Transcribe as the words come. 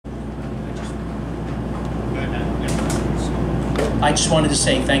I just wanted to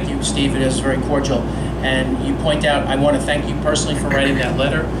say thank you, Steve. It is very cordial. And you point out, I want to thank you personally for writing that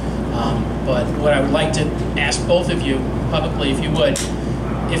letter. But what I would like to ask both of you publicly, if you would,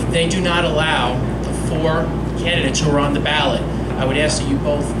 if they do not allow the 4 candidates who are on the ballot, I would ask that you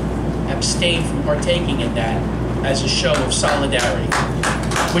both abstain from partaking in that as a show of solidarity.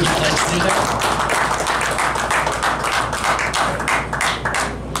 Would you like to do that?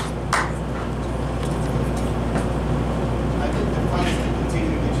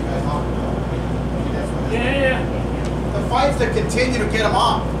 To continue to get them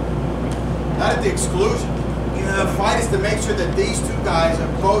on, not at the exclusion. The fight is to make sure that these 2 guys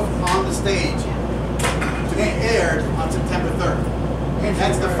are both on the stage to be aired on September 3rd. And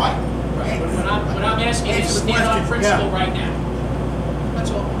that's the fight. Right. What I'm asking is stand on principle right now. That's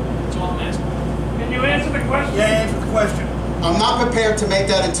all. That's all I'm asking. Can you answer the question? Yeah, answer the question. I'm not prepared to make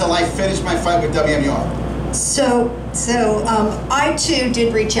that until I finish my fight with WMUR. So I too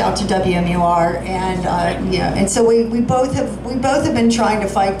did reach out to WMUR, and yeah, and so we both have been trying to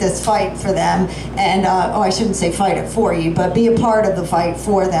fight this fight for them, and oh, I shouldn't say fight it for you, but be a part of the fight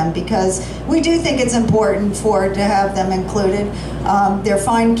for them, because we do think it's important to have them included. They're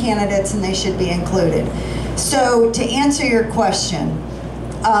fine candidates and they should be included. So to answer your question,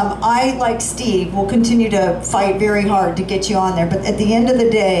 I, like Steve, will continue to fight very hard to get you on there, but at the end of the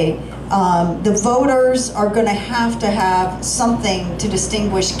day, the voters are going to have something to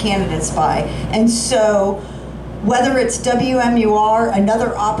distinguish candidates by. And so whether it's WMUR,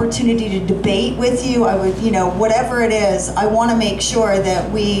 another opportunity to debate with you, I would, whatever it is, I want to make sure that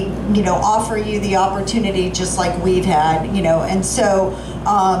we, offer you the opportunity just like we've had, and so,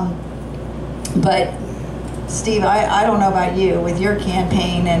 but Steve, I don't know about you with your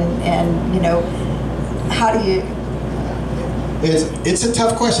campaign and how do you... It's a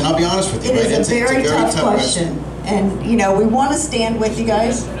tough question, I'll be honest with you. It is a very tough question. And, we want to stand with you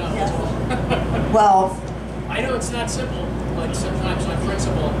guys. Yeah. Well, I know it's not simple, but sometimes on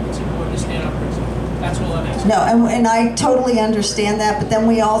principle, it's important to stand on principle. That's all I'm asking. No, and I totally understand that, but then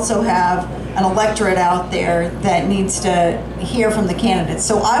we also have an electorate out there that needs to hear from the candidates.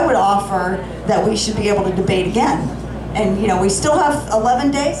 So I would offer that we should be able to debate again. And, we still have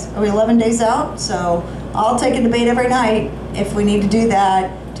 11 days. Are we 11 days out? So I'll take a debate every night if we need to do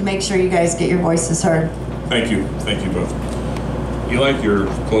that to make sure you guys get your voices heard. Thank you both. Eli, your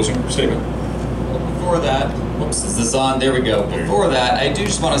closing statement. Well, before that, whoops, is this on? There we go. Before that, I do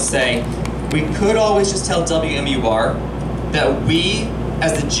just want to say, we could always just tell WMUR that we,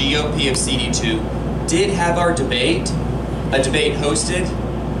 as the GOP of CD2, did have our debate, a debate hosted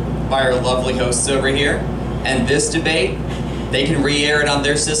by our lovely hosts over here, and this debate, they can re-air it on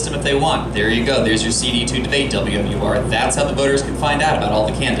their system if they want. There you go. There's your CD2 debate, WMUR. That's how the voters can find out about all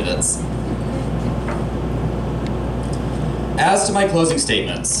the candidates. As to my closing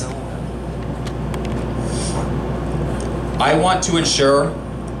statements, I want to ensure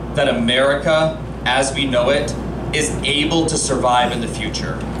that America, as we know it, is able to survive in the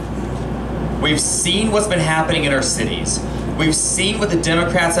future. We've seen what's been happening in our cities. We've seen what the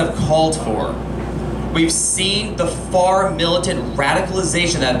Democrats have called for. We've seen the far militant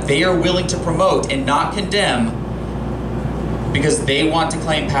radicalization that they are willing to promote and not condemn because they want to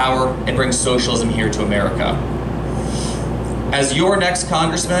claim power and bring socialism here to America. As your next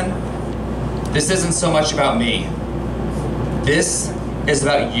congressman, this isn't so much about me. This is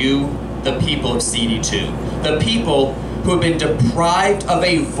about you, the people of CD2. The people who have been deprived of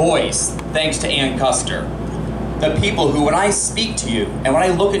a voice thanks to Ann Kuster. The people who, when I speak to you and when I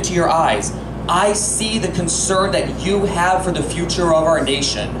look into your eyes, I see the concern that you have for the future of our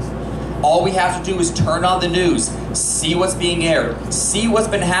nation. All we have to do is turn on the news, see what's being aired, see what's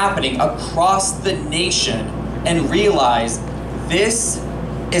been happening across the nation, and realize this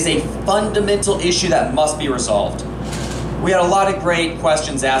is a fundamental issue that must be resolved. We had a lot of great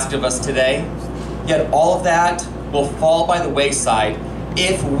questions asked of us today, yet all of that will fall by the wayside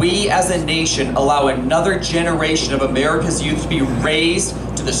if we as a nation allow another generation of America's youth to be raised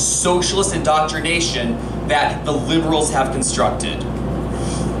to the socialist indoctrination that the liberals have constructed.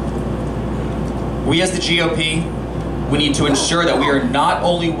 We as the GOP, we need to ensure that we are not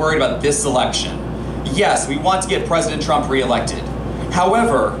only worried about this election. Yes, we want to get President Trump reelected.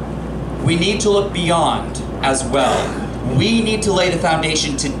 However, we need to look beyond as well. We need to lay the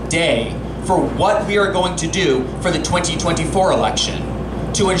foundation today for what we are going to do for the 2024 election,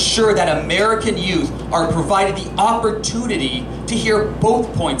 to ensure that American youth are provided the opportunity to hear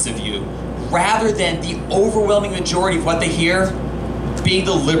both points of view, rather than the overwhelming majority of what they hear being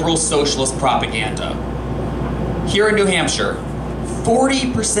the liberal socialist propaganda. Here in New Hampshire,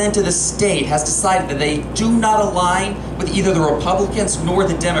 40% of the state has decided that they do not align with either the Republicans nor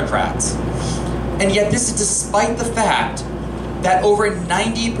the Democrats. And yet this is despite the fact that over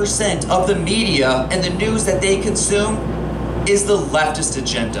 90% of the media and the news that they consume is the leftist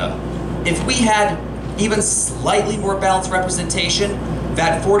agenda. If we had even slightly more balanced representation,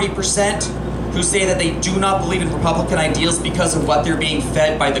 that 40% who say that they do not believe in Republican ideals because of what they're being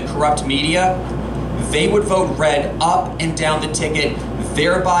fed by the corrupt media, they would vote red up and down the ticket,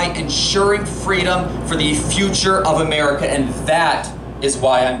 thereby ensuring freedom for the future of America. And that is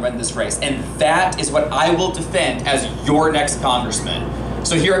why I'm running this race. And that is what I will defend as your next congressman.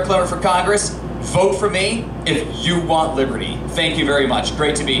 So here at Clemmer for Congress, vote for me if you want liberty. Thank you very much.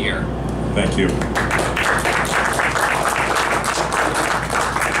 Great to be here. Thank you.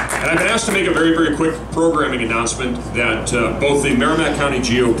 And I've been asked to make a very, very quick programming announcement that both the Merrimack County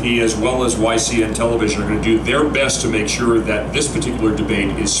GOP as well as YCN Television are going to do their best to make sure that this particular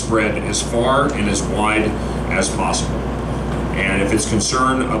debate is spread as far and as wide as possible. And if it's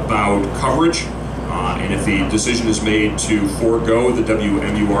concern about coverage, and if the decision is made to forego the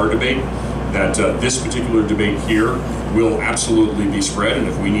WMUR debate, that this particular debate here will absolutely be spread, and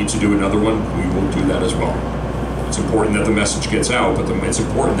if we need to do another one, we will do that as well. It's important that the message gets out, but it's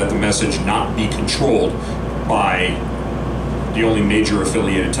important that the message not be controlled by the only major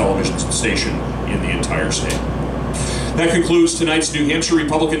affiliated television station in the entire state. That concludes tonight's New Hampshire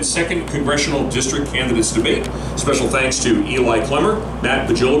Republican 2nd Congressional District Candidates Debate. Special thanks to Eli Clemmer, Matt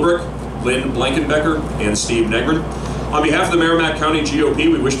Bjelobrk, Lynne Blankenbeker, and Steve Negron. On behalf of the Merrimack County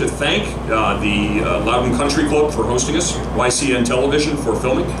GOP, we wish to thank the Loudon Country Club for hosting us, YCN Television for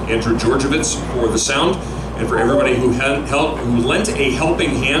filming, Andrew Georgievitz for the sound, and for everybody who lent a helping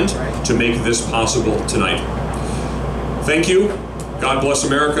hand to make this possible tonight. Thank you. God bless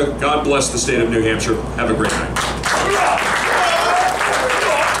America. God bless the state of New Hampshire. Have a great night.